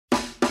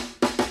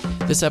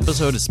This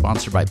episode is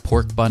sponsored by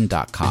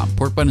porkbun.com.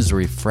 Porkbun is a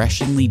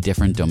refreshingly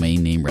different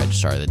domain name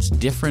registrar that's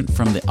different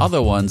from the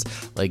other ones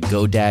like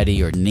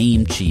GoDaddy or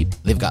Namecheap.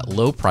 They've got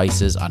low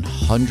prices on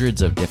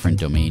hundreds of different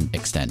domain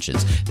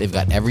extensions. They've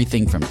got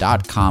everything from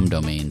 .com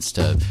domains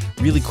to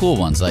really cool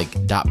ones like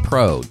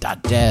 .pro,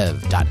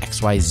 .dev,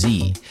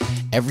 .xyz.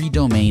 Every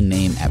domain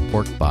name at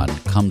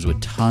Porkbun comes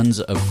with tons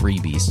of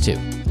freebies too,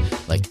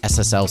 like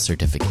SSL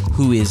certificate,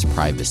 whois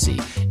privacy,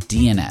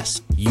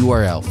 DNS,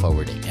 URL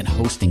forwarding, and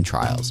hosting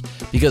trials.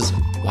 Because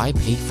why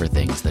pay for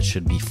things that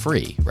should be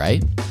free,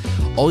 right?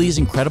 All these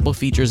incredible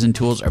features and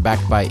tools are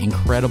backed by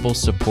incredible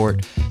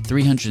support,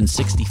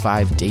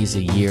 365 days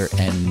a year,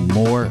 and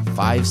more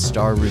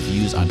 5-star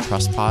reviews on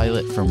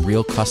Trustpilot from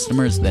real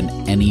customers than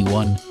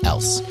anyone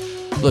else.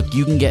 Look,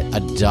 you can get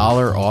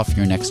 $1 off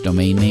your next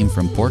domain name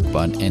from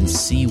Porkbun and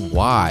see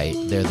why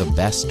they're the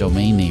best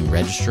domain name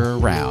registrar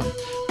around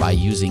by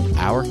using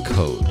our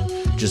code.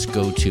 Just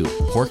go to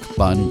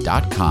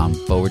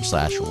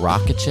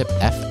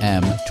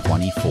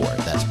porkbun.com/rocketshipfm24.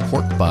 That's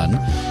porkbun,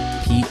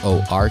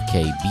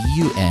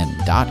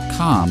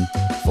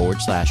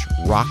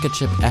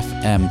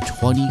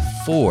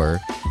 porkbun.com/rocketshipfm24.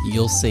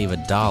 You'll save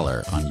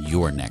 $1 on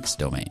your next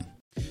domain.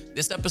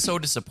 This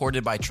episode is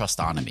supported by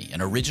Trustonomy,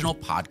 an original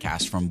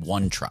podcast from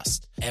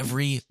OneTrust.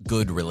 Every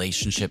good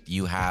relationship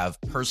you have,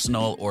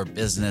 personal or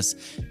business,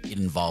 it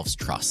involves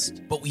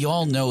trust. But we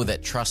all know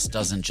that trust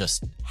doesn't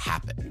just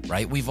happen,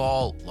 right? We've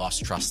all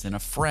lost trust in a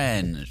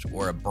friend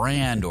or a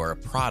brand or a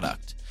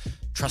product.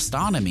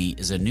 Trustonomy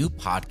is a new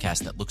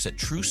podcast that looks at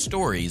true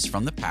stories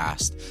from the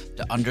past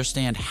to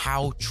understand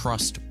how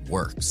trust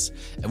works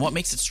and what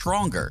makes it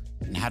stronger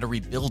and how to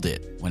rebuild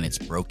it when it's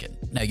broken.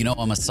 Now, you know,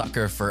 I'm a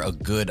sucker for a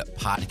good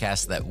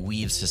podcast that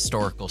weaves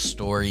historical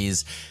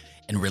stories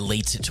and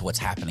relates it to what's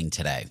happening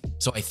today.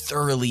 So I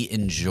thoroughly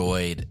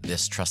enjoyed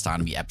this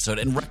Trustonomy episode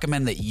and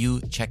recommend that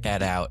you check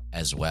that out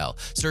as well.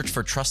 Search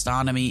for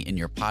Trustonomy in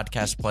your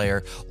podcast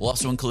player. We'll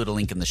also include a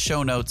link in the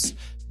show notes.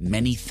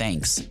 Many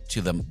thanks to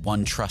the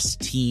OneTrust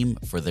team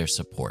for their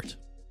support.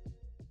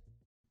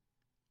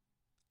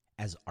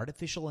 As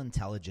artificial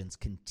intelligence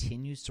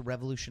continues to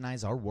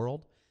revolutionize our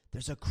world,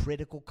 there's a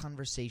critical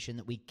conversation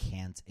that we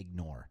can't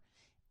ignore: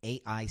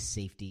 AI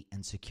safety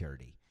and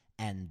security.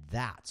 And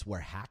that's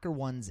where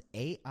HackerOne's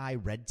AI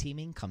red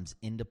teaming comes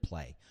into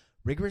play,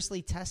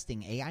 rigorously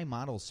testing AI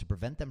models to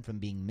prevent them from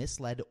being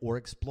misled or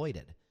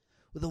exploited.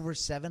 With over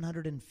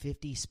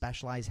 750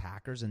 specialized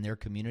hackers in their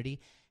community,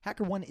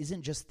 HackerOne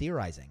isn't just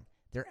theorizing.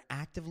 They're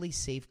actively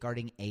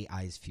safeguarding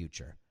AI's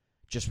future.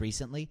 Just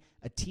recently,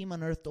 a team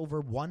unearthed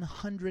over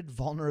 100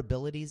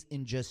 vulnerabilities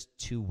in just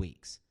 2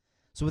 weeks.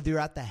 So whether you're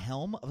at the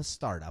helm of a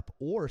startup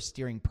or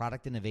steering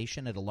product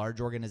innovation at a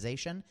large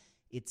organization,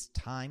 it's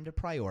time to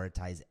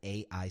prioritize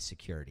AI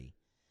security.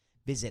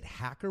 Visit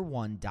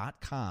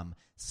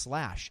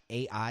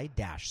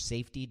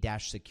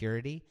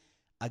hackerone.com/AI-safety-security.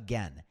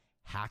 Again,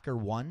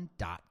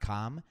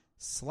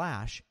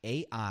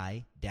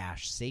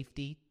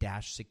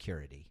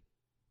 hackerone.com/AI-safety-security.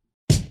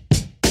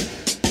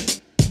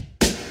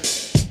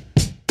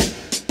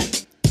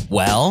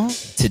 Well,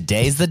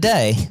 today's the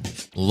day.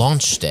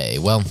 Launch day.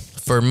 Well,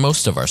 for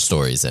most of our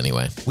stories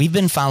anyway. We've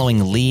been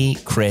following Lee,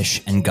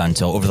 Krish, and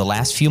Gunto over the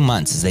last few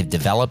months as they've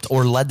developed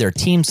or led their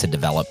teams to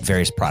develop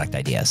various product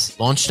ideas.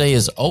 Launch day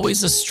is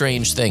always a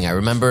strange thing. I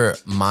remember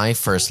my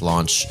first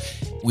launch.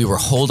 We were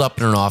holed up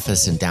in an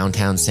office in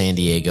downtown San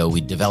Diego.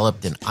 We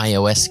developed an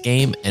iOS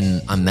game,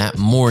 and on that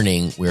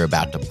morning, we were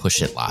about to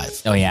push it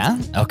live. Oh,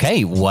 yeah?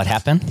 Okay, what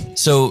happened?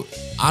 So,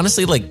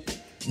 honestly,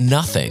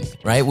 nothing,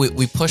 right?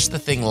 We pushed the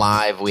thing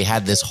live. We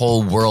had this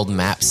whole world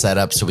map set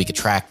up so we could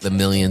track the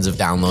millions of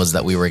downloads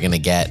that we were going to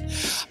get.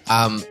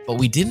 But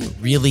we didn't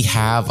really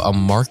have a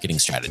marketing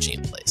strategy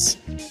in place.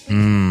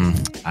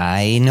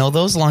 I know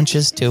those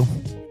launches too.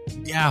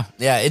 Yeah.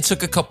 It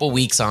took a couple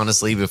weeks,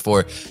 honestly,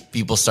 before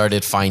people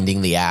started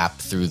finding the app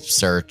through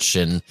search,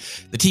 and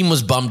the team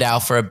was bummed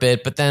out for a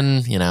bit, but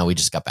then, we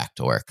just got back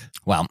to work.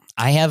 Well,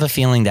 I have a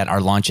feeling that our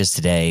launches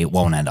today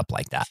won't end up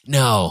like that.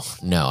 No,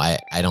 I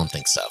don't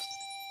think so.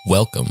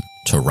 Welcome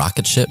to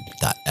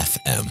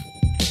Rocketship.fm.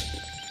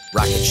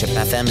 Rocketship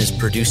FM is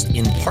produced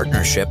in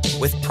partnership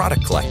with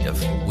Product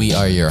Collective. We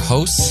are your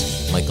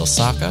hosts, Michael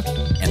Saka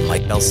and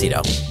Mike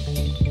Belcito.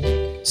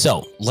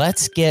 So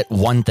let's get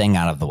one thing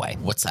out of the way.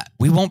 What's that?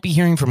 We won't be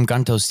hearing from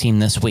Gunto's team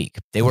this week.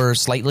 They were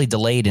slightly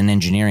delayed in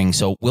engineering,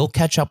 so we'll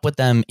catch up with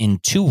them in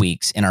 2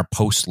 weeks in our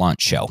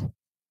post-launch show.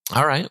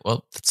 All right.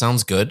 Well, that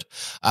sounds good.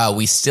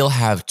 We still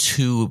have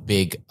 2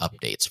 big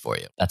updates for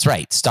you. That's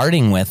right.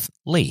 Starting with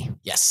Lee.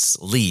 Yes,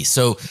 Lee.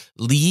 So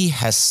Lee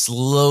has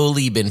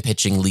slowly been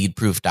pitching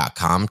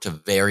leadproof.com to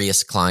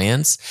various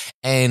clients,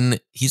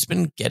 and he's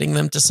been getting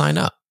them to sign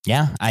up.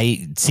 Yeah,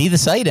 I see the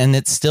site, and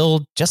it's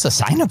still just a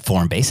sign-up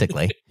form,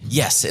 basically.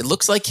 Yes, it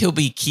looks like he'll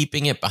be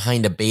keeping it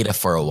behind a beta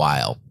for a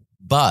while.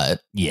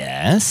 But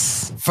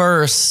yes,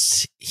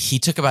 first, he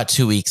took about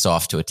 2 weeks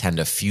off to attend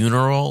a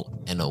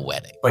funeral and a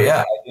wedding. But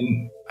yeah,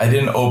 I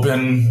didn't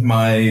open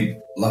my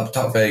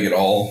laptop bag at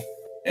all.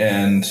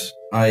 And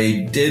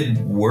I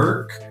did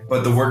work,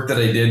 but the work that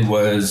I did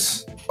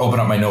was open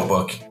up my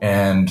notebook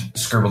and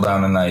scribble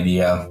down an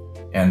idea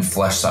and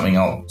flesh something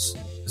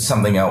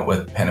out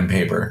with pen and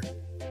paper,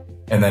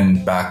 and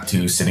then back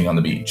to sitting on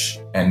the beach.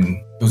 And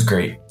it was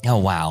great. Oh,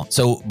 wow.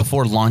 So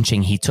before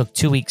launching, he took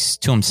 2 weeks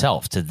to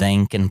himself to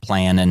think and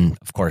plan and,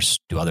 of course,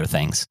 do other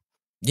things.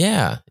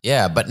 Yeah.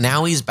 But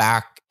now he's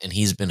back and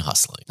he's been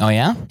hustling. Oh,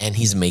 yeah? And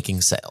he's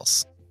making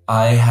sales.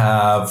 I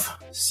have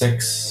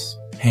 6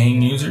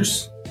 paying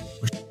users,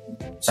 which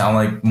sound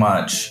like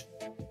much,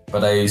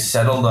 but I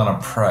settled on a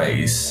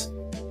price.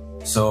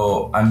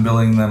 So I'm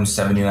billing them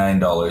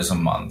 $79 a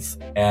month.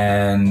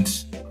 And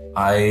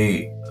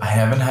I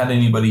haven't had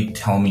anybody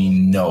tell me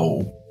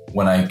no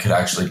when I could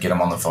actually get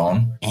them on the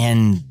phone.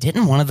 And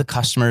didn't one of the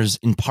customers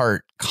in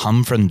part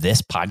come from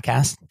this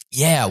podcast?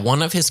 Yeah,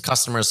 one of his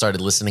customers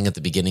started listening at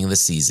the beginning of the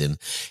season,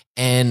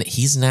 and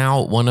he's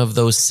now one of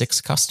those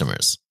 6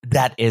 customers.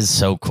 That is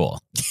so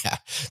cool. Yeah.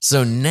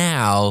 So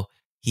now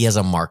he has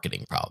a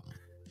marketing problem.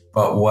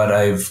 But what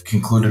I've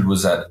concluded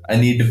was that I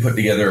need to put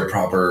together a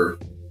proper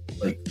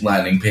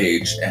landing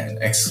page and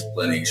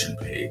explanation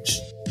page,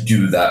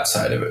 do that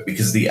side of it,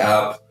 because the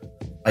app,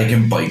 I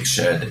can bike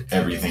shed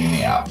everything in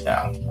the app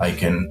now. I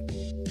can,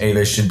 hey,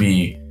 this should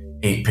be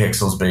 8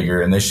 pixels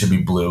bigger and this should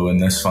be blue and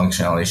this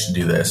functionality should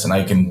do this. And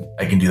I can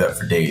do that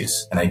for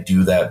days. And I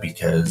do that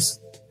because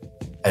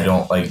I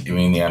don't like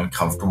doing the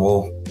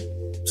uncomfortable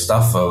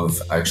stuff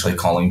of actually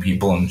calling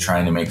people and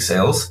trying to make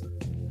sales.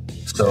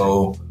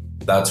 So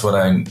that's what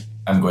I'm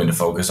going to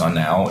focus on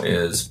now,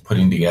 is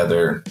putting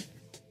together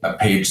a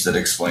page that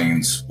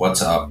explains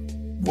what's up,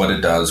 what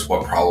it does,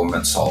 what problem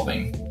it's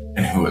solving,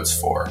 and who it's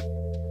for.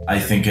 I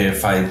think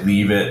if I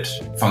leave it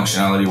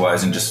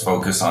functionality-wise and just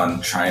focus on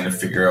trying to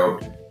figure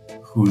out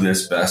who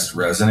this best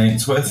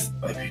resonates with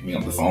by picking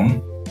up the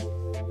phone,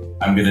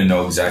 I'm going to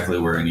know exactly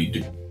where I need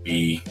to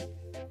be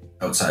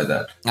outside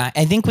that.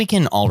 I think we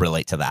can all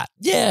relate to that.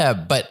 Yeah,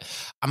 but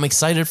I'm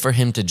excited for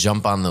him to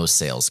jump on those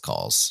sales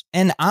calls.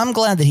 And I'm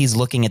glad that he's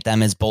looking at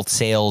them as both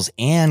sales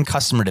and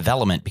customer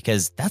development,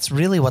 because that's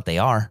really what they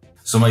are.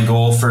 So my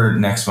goal for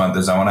next month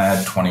is I want to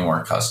add 20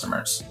 more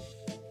customers.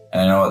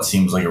 And I know it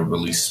seems like a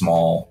really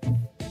small,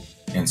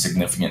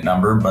 insignificant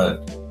number,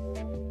 but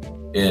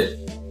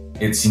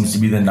it seems to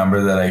be the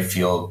number that I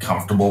feel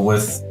comfortable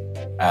with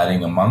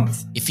adding a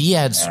month. If he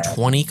adds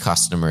 20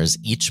 customers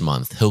each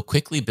month, he'll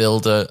quickly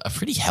build a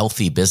pretty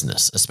healthy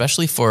business,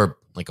 especially for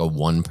like a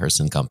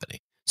one-person company.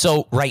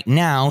 So right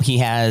now he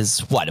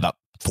has about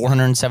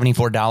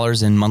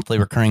 $474 in monthly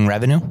recurring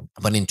revenue?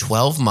 But in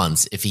 12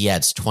 months, if he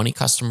adds 20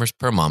 customers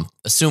per month,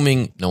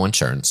 assuming no one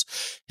churns,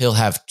 he'll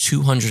have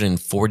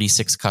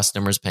 246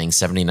 customers paying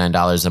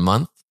 $79 a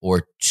month,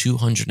 or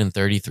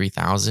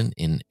 $233,000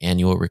 in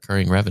annual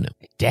recurring revenue.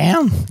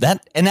 Damn,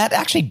 that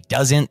actually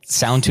doesn't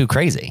sound too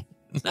crazy.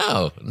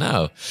 No.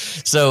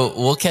 So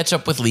we'll catch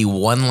up with Lee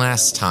one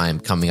last time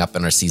coming up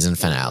in our season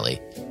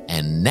finale.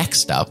 And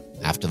next up,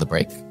 after the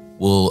break,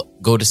 we'll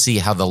go to see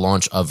how the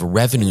launch of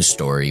Revenue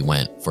Story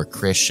went for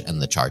Krish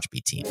and the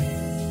ChargeBee team.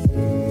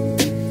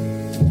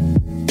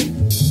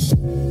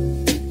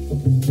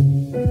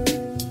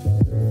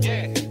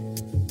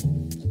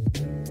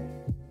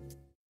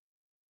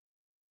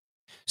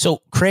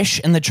 So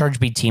Krish and the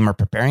ChargeBee team are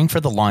preparing for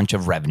the launch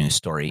of Revenue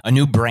Story, a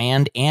new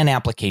brand and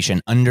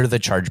application under the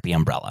ChargeBee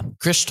umbrella.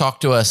 Krish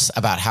talked to us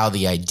about how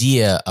the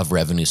idea of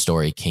Revenue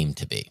Story came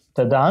to be.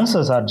 The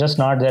answers are just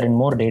not there in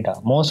more data.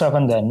 Most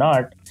often they're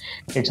not.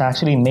 It's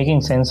actually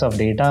making sense of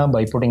data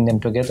by putting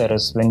them together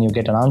is when you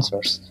get an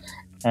answers.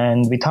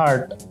 And we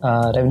thought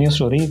Revenue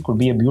Story could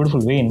be a beautiful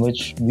way in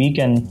which we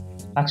can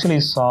actually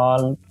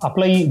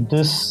apply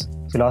this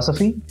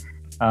philosophy,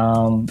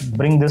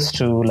 bring this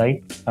to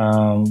light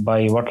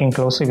by working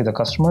closely with the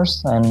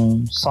customers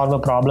and solve a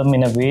problem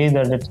in a way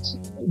that it's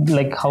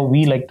like how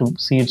we like to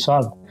see it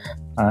solved.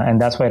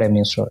 And that's why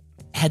Revenue Story.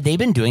 Had they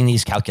been doing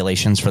these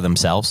calculations for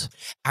themselves?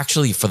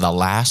 Actually, for the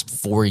last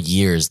 4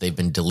 years, they've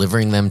been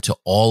delivering them to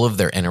all of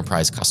their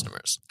enterprise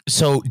customers.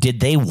 So did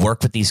they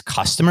work with these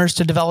customers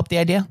to develop the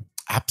idea?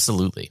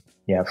 Absolutely.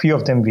 Yeah, a few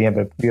of them we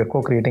are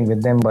co-creating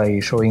with them by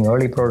showing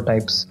early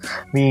prototypes.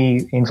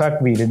 In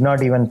fact, we did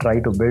not even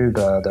try to build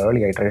the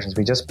early iterations.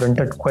 We just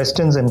printed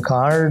questions and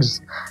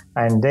cards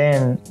and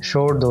then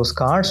showed those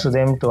cards to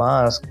them to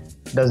ask,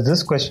 does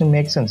this question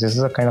make sense? This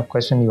is the kind of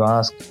question you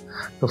ask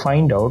to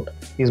find out,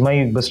 is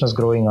my business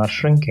growing or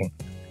shrinking,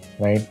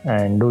 right?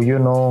 And do you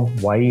know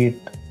why it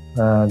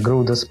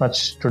grew this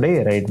much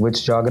today, right?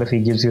 Which geography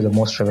gives you the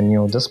most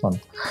revenue this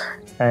month?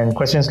 And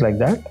questions like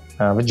that.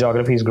 Which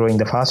geography is growing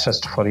the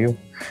fastest for you?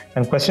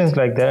 And questions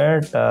like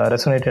that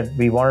resonated.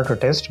 We wanted to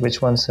test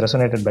which ones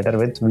resonated better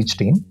with which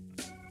team.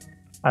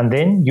 And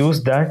then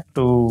use that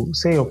to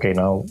say,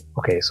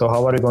 so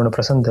how are you going to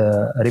present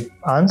the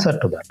answer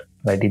to that?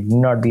 Right? It need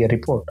not be a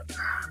report.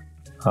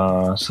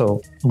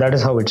 So that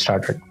is how it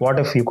started. What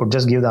if you could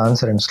just give the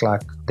answer in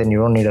Slack? Then you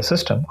don't need a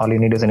system. All you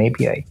need is an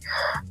API.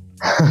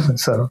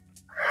 So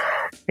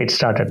it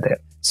started there.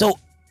 So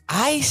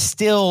I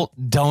still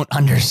don't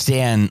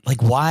understand,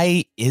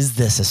 why is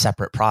this a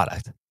separate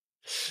product?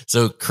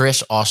 So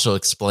Krish also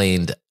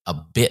explained a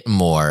bit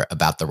more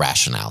about the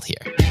rationale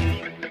here.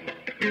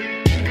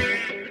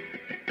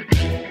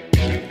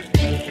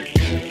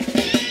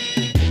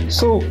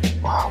 So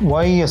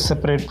why a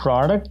separate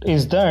product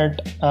is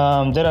that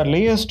there are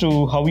layers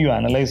to how you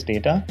analyze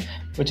data,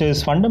 which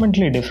is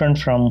fundamentally different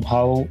from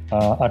how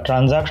a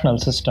transactional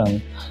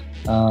system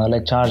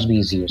like ChargeBee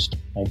is used.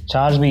 Right?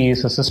 ChargeBee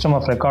is a system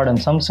of record in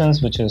some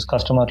sense, which is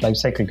customer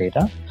lifecycle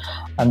data,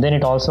 and then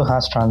it also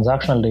has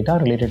transactional data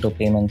related to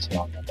payments and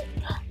all that.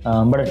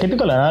 But a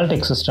typical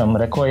analytics system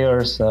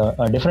requires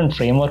a different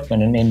framework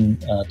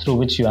through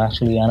which you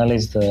actually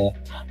analyze the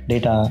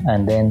data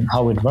and then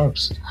how it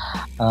works.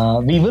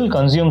 We will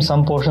consume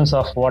some portions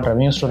of what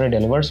Revenue Story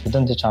delivers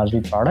within the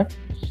ChargeBee product,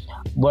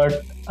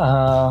 but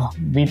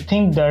we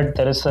think that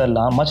there is a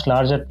much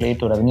larger play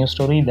to Revenue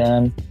Story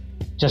than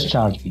just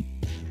ChargeBee.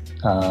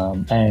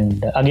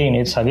 And again,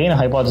 it's a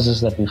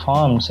hypothesis that we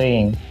formed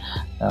saying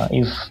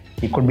if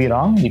we could be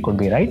wrong, we could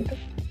be right.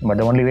 But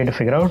the only way to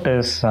figure out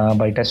is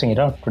by testing it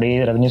out. Today,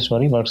 Revenue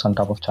Story works on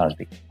top of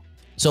ChargeBee.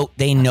 So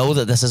they know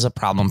that this is a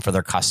problem for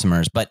their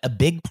customers, but a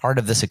big part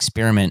of this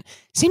experiment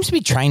seems to be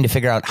trying to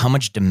figure out how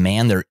much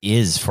demand there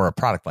is for a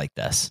product like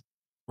this.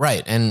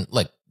 Right. And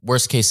like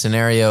worst case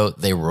scenario,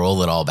 they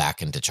roll it all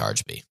back into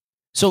ChargeBee.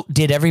 So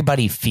did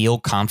everybody feel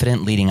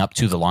confident leading up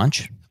to the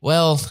launch?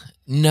 Well,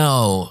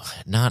 no,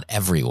 not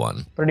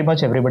everyone. Pretty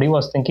much everybody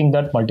was thinking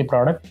that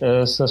multi-product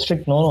is a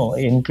strict no-no,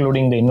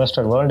 including the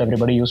investor world.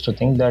 Everybody used to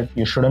think that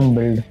you shouldn't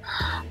build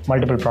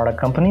multiple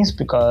product companies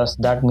because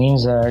that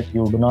means that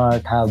you do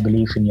not have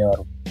belief in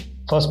your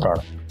first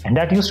product. And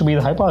that used to be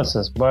the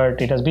hypothesis,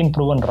 but it has been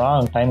proven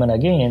wrong time and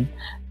again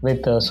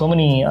with so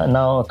many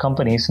now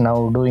companies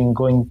now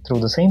going through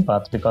the same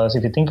path. Because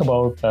if you think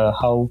about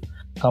how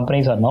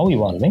companies are now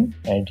evolving,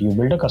 and you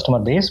build a customer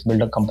base,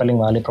 build a compelling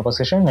value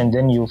proposition, and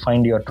then you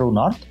find your true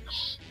north,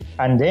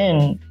 and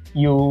then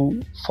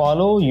you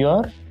follow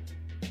your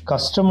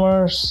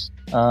customers'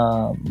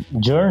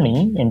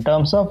 journey in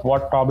terms of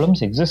what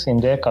problems exist in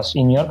your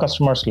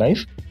customer's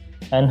life,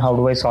 and how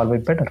do I solve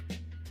it better?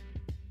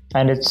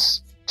 And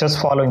it's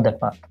just following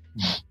that path.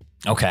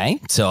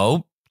 Okay,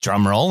 so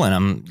drum roll,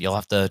 and you'll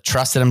have to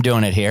trust that I'm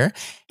doing it here.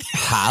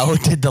 How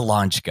did the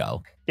launch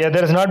go? Yeah,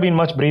 there has not been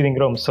much breathing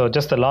room. So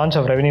just the launch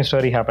of Revenue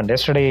Story happened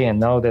yesterday, and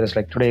now there is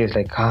today is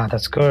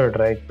that's good,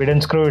 right? We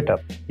didn't screw it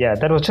up. Yeah,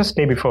 that was just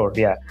day before.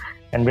 Yeah,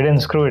 and we didn't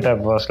screw it up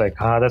was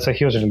that's a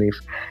huge relief.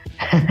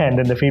 And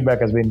then the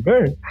feedback has been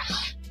good.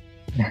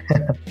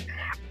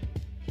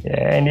 Yeah,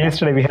 and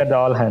yesterday we had the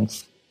all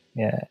hands.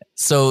 Yeah.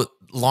 So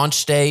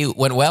launch day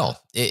went well.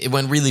 It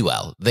went really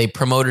well. They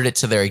promoted it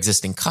to their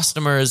existing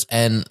customers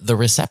and the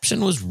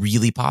reception was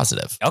really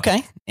positive.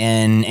 Okay.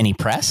 And any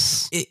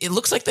press? It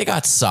looks like they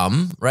got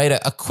some, right?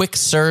 A quick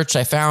search.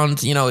 I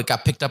found, it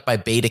got picked up by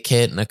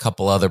BetaKit and a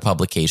couple other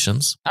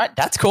publications. All right.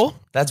 That's cool.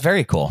 That's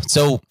very cool.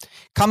 So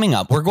coming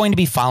up, we're going to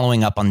be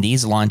following up on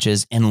these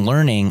launches and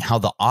learning how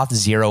the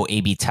Auth0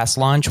 A/B test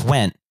launch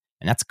went.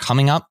 And that's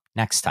coming up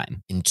next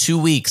time. In 2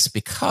 weeks,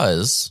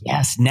 because...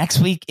 Yes,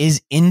 next week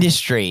is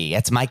Industry.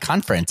 It's my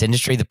conference,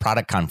 Industry, the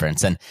product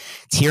conference. And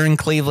it's here in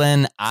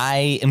Cleveland.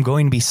 I am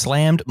going to be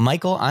slammed.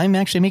 Michael, I'm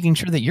actually making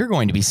sure that you're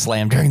going to be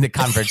slammed during the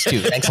conference too.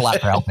 Thanks a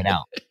lot for helping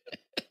out.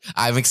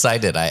 I'm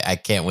excited. I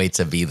can't wait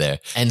to be there.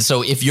 And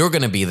so if you're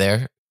going to be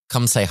there,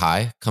 come say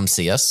hi, come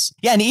see us.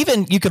 Yeah, and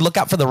even you could look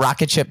out for the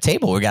Rocket Ship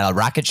table. We got a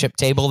Rocket Ship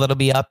table that'll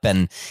be up,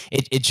 and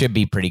it should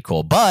be pretty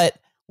cool. But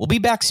we'll be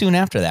back soon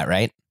after that,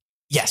 right?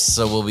 Yes,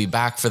 so we'll be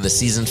back for the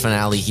season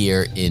finale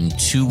here in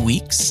 2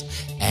 weeks,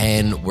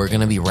 and we're going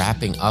to be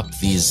wrapping up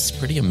these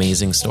pretty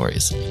amazing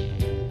stories.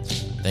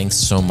 Thanks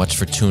so much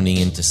for tuning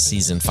into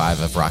Season 5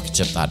 of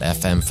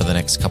RocketShip.fm. For the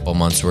next couple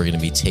months, we're going to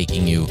be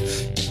taking you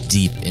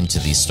deep into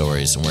these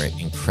stories, and we're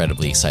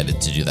incredibly excited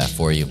to do that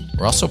for you.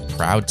 We're also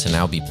proud to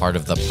now be part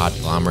of the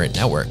Podglomerate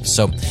Network.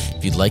 So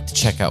if you'd like to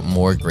check out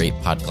more great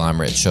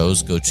Podglomerate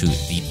shows, go to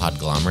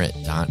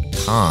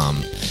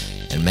thepodglomerate.com.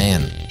 And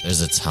man,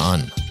 there's a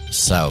ton.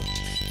 So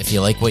if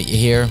you like what you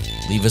hear,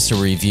 leave us a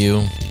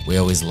review. We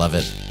always love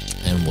it.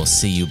 And we'll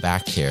see you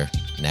back here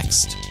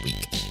next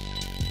week.